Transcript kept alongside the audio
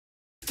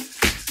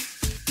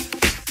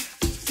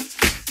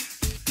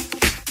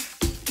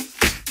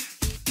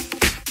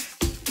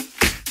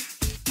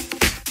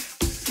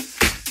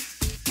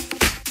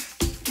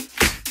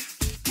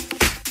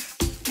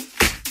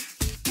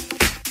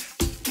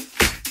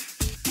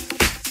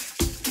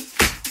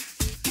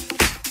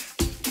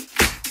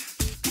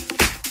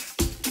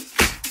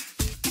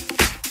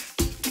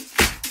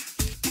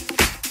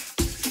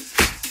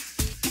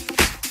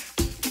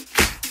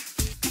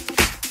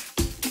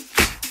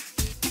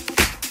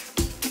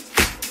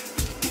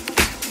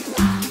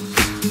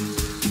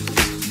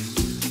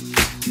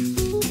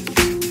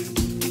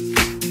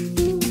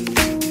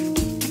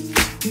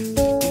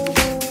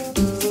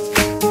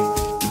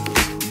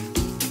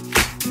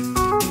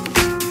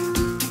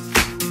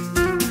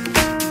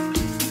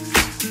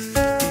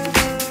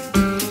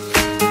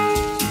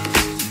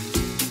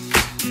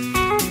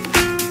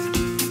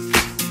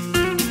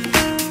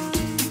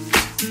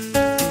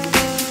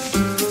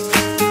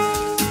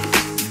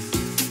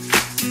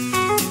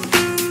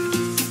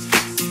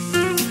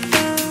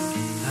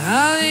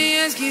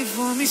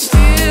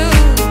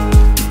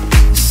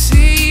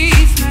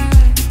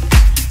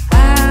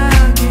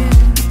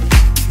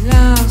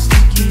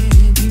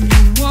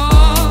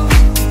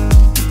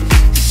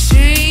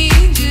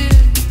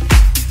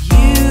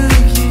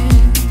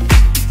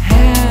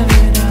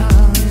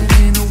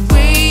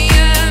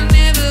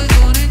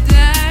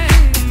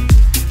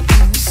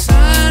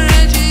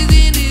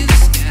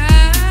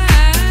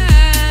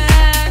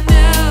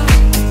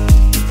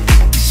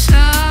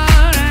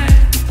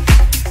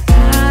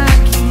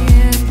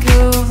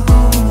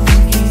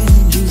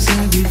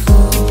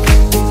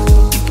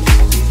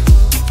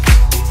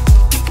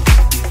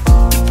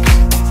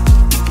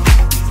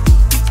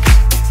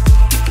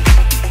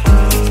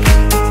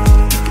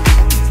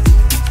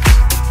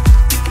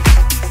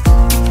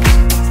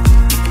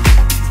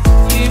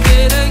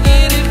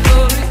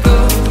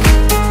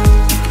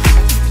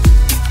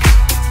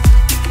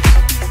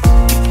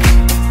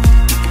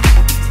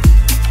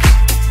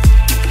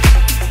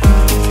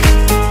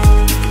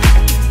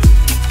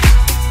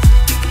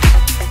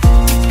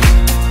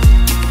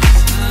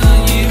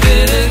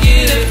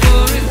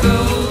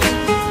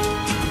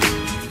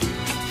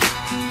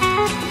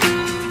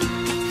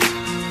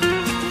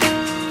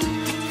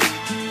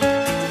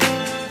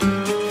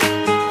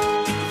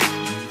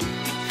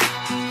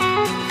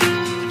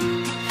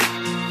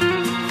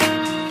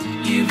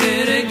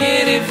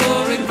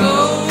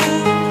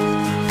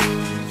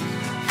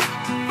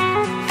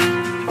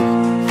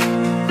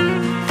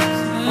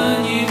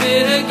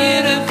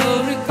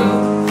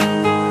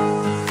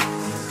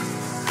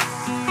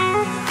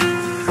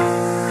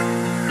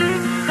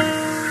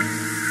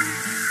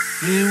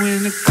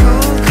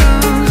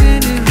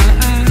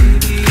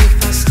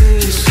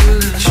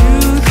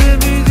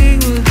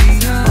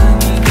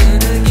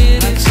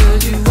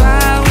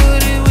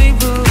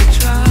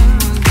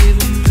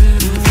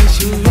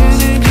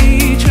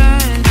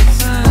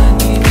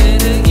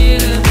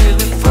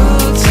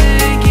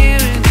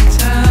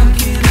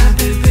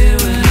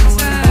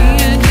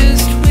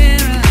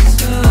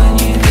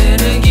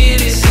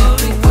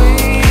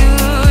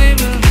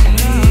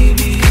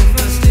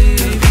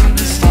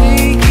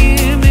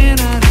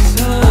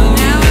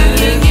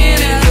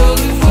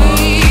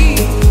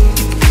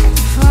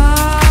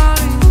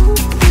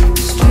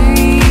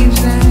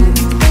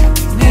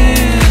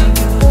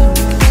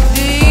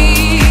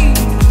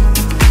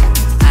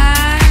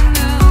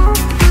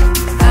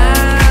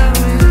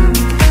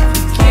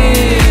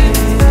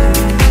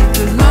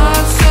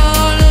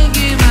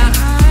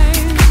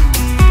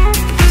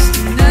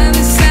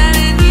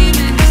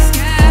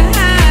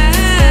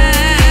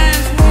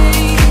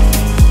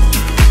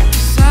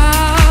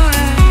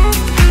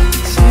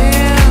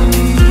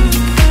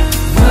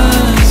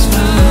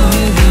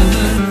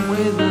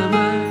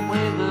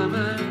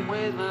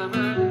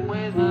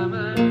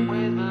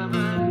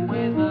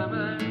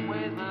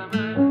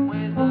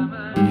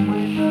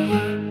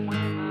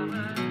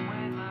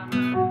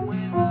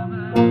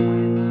You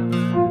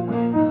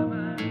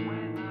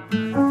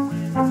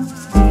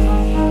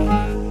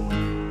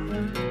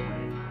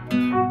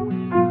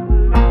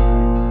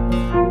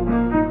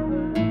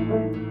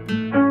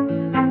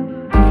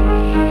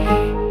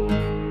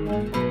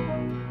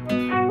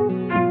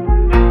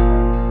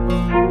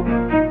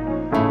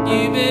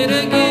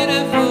better get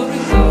it for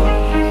it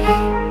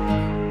go.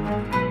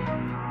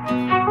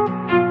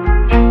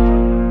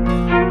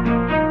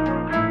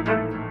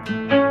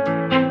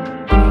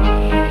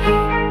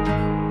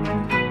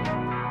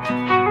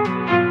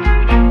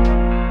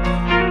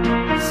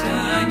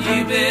 Son,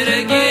 you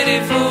better get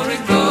it for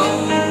it go.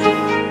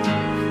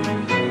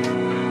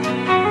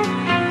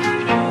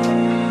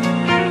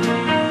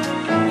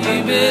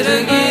 You better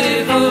get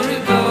it for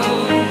it go.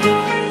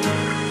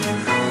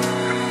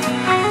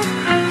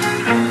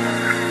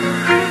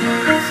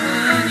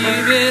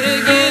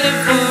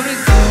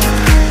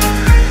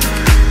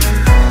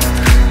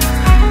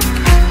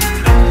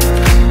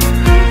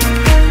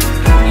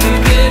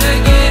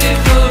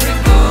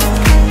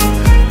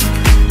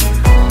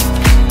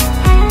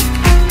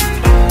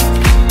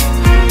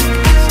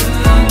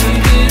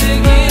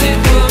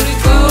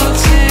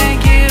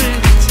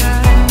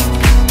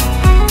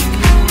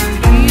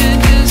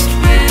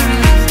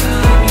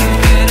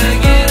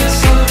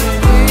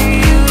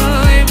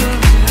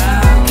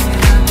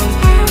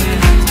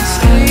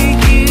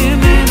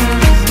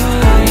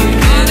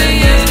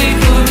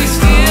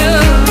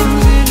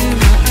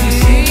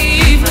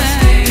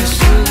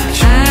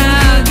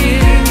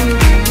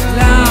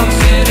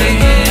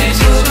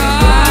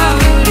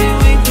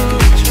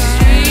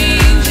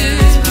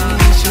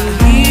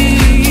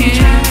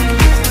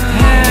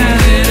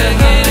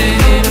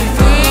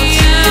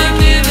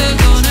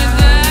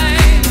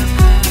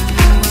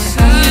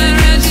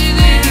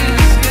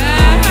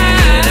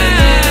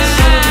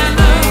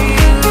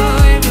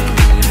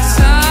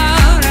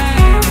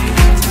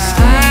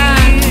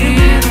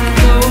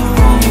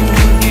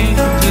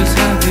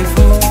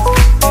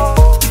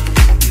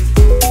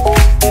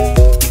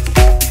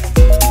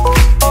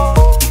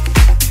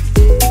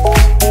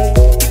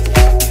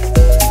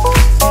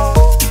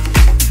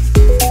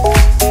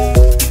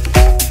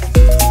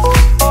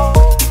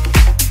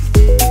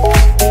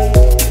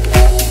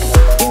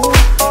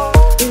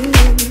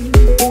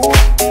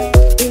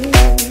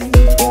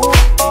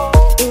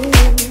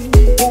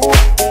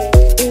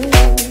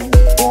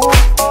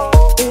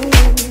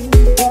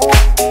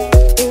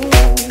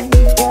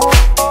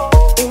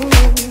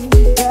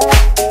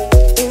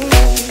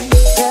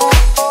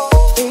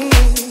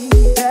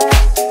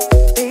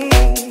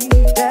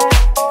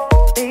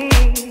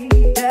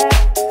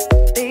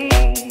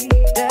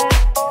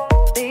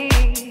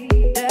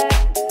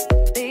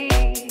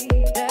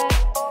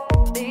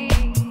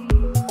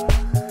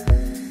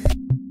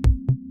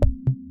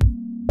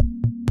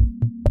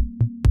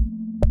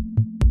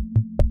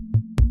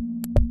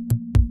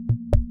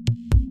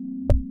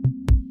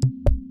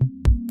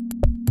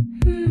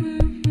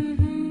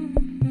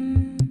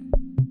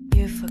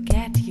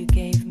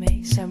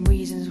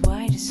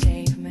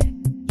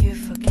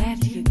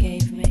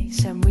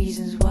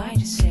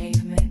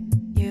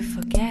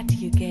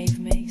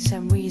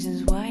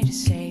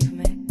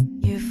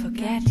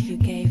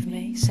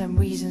 some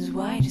reasons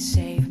why to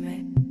save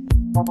me.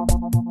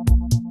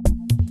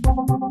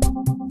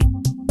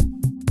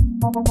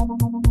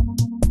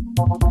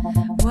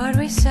 What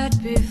we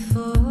said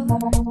before.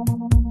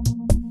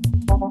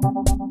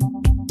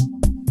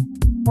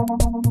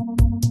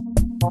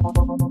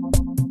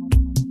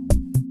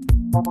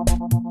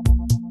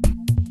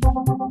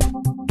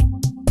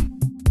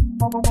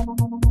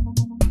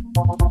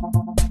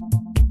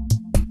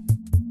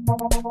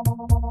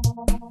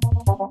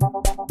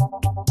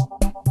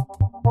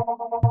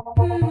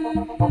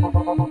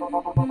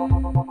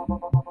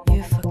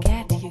 You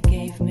forget you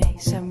gave me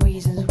some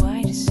reasons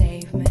why to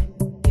save me.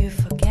 You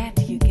forget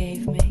you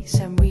gave me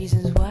some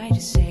reasons why to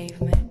save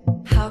me.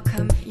 How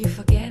come you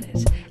forget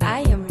it?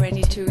 I am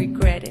ready to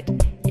regret it,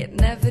 yet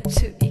never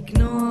to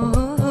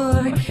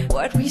ignore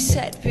what we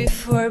said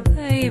before.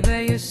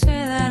 Baby, you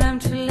say that I'm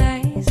too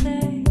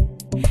lazy.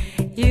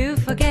 You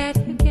forget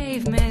you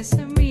gave me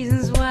some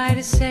reasons why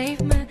to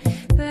save me.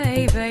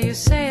 Baby, you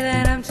say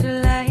that I'm too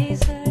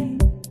lazy,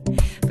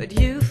 but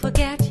you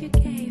forget you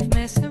gave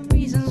me some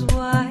reasons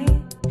why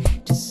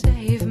to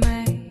save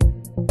me.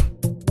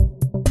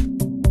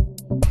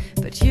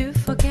 But you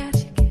forget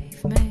you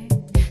gave me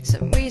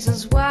some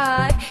reasons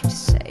why to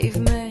save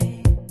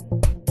me.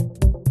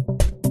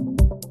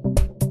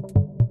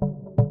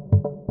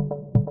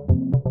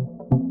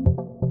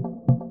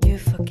 You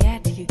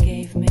forget you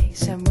gave me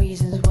some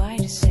reasons why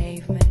to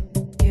save me.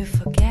 You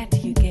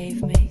forget you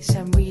gave me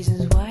some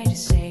reasons why to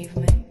save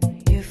me.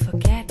 You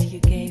forget you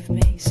gave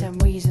me some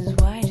reasons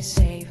why to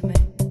save me.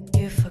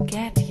 You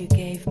forget you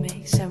gave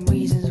me some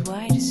reasons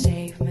why to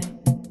save me.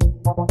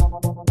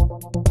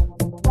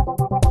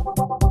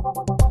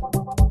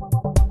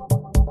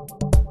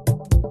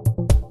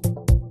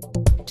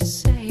 To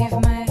save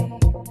me,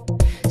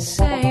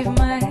 save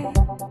me.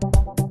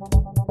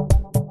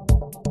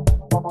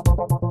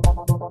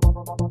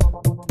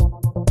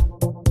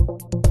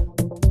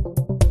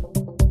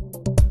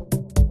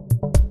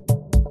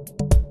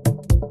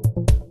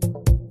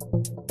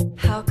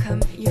 How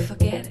come you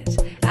forget it?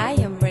 I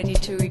am ready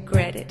to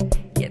regret it,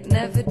 yet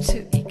never to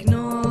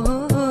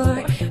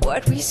ignore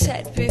what we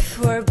said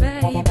before.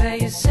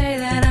 Baby, you say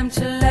that I'm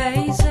too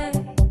lazy.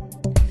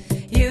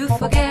 You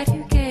forget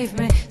you gave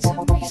me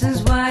some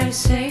reasons why to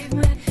save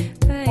me.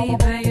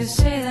 Baby, you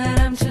say that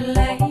I'm too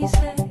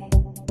lazy,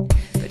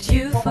 but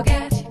you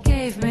forget you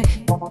gave me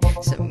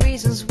some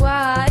reasons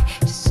why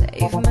to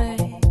save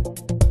me.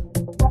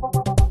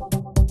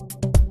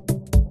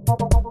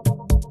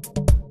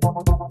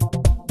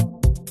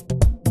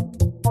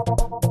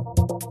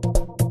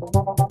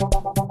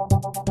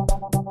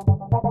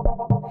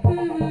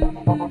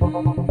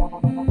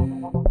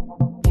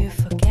 You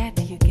forget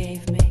you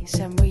gave me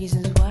some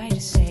reasons why to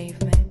say